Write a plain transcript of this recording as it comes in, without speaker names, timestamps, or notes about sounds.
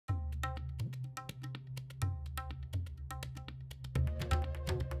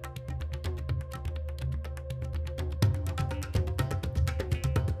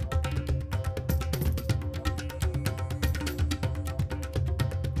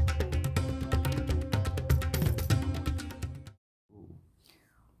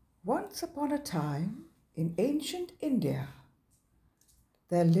Once upon a time, in ancient India,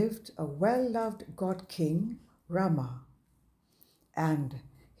 there lived a well-loved god king, Rama, and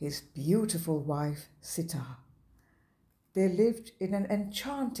his beautiful wife, Sita. They lived in an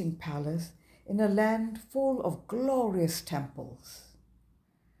enchanting palace in a land full of glorious temples.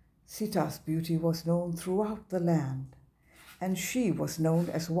 Sita's beauty was known throughout the land, and she was known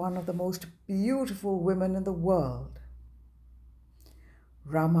as one of the most beautiful women in the world.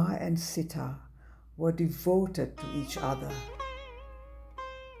 Rama and Sita were devoted to each other.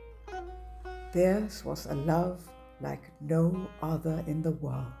 Theirs was a love like no other in the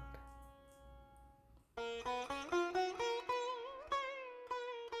world.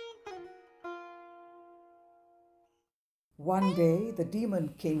 One day, the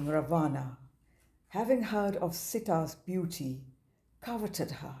demon king Ravana, having heard of Sita's beauty,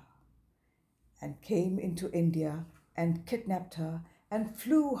 coveted her and came into India and kidnapped her and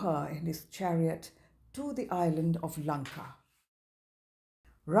flew her in his chariot to the island of Lanka.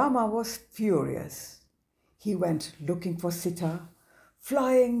 Rama was furious. He went looking for Sita,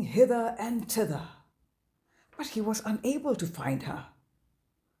 flying hither and thither, but he was unable to find her.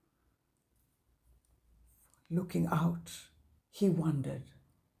 Looking out, he wondered.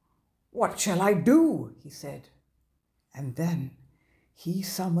 "What shall I do?" he said. And then he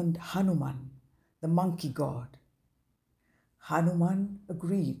summoned Hanuman, the monkey god. Hanuman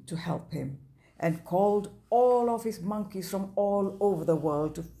agreed to help him and called all of his monkeys from all over the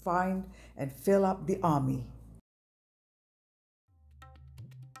world to find and fill up the army.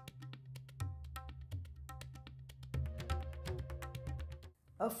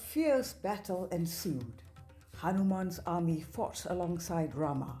 A fierce battle ensued. Hanuman's army fought alongside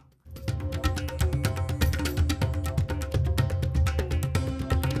Rama.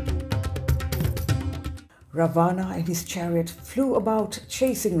 Ravana and his chariot flew about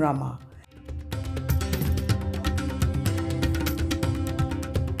chasing Rama.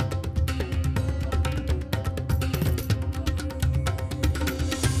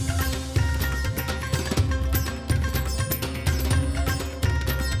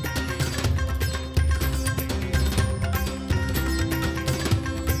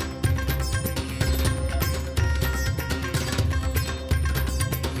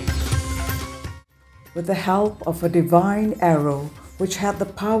 With the help of a divine arrow which had the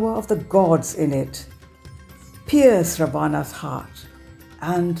power of the gods in it, pierced Ravana's heart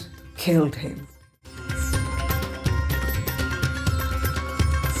and killed him.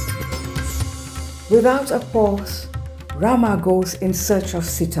 Without a pause, Rama goes in search of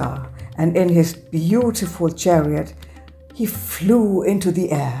Sita, and in his beautiful chariot, he flew into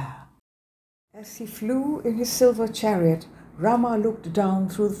the air. As he flew in his silver chariot, Rama looked down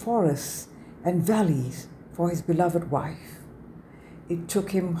through the forests and valleys for his beloved wife. It took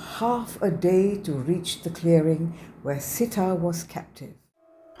him half a day to reach the clearing where Sita was captive.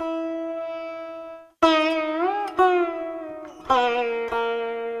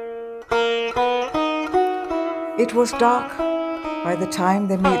 It was dark by the time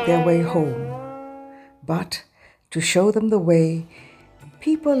they made their way home, but to show them the way,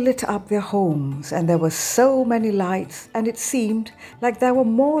 people lit up their homes, and there were so many lights, and it seemed like there were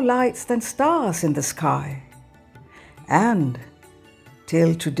more lights than stars in the sky. And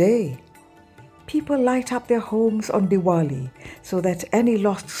till today, people light up their homes on Diwali so that any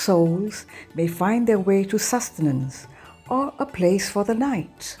lost souls may find their way to sustenance or a place for the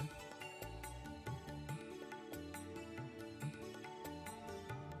night.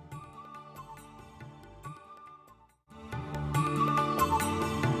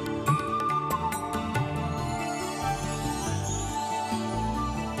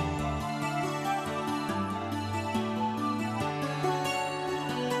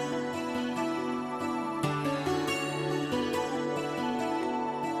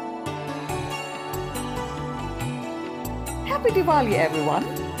 Happy Diwali,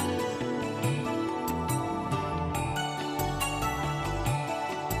 everyone!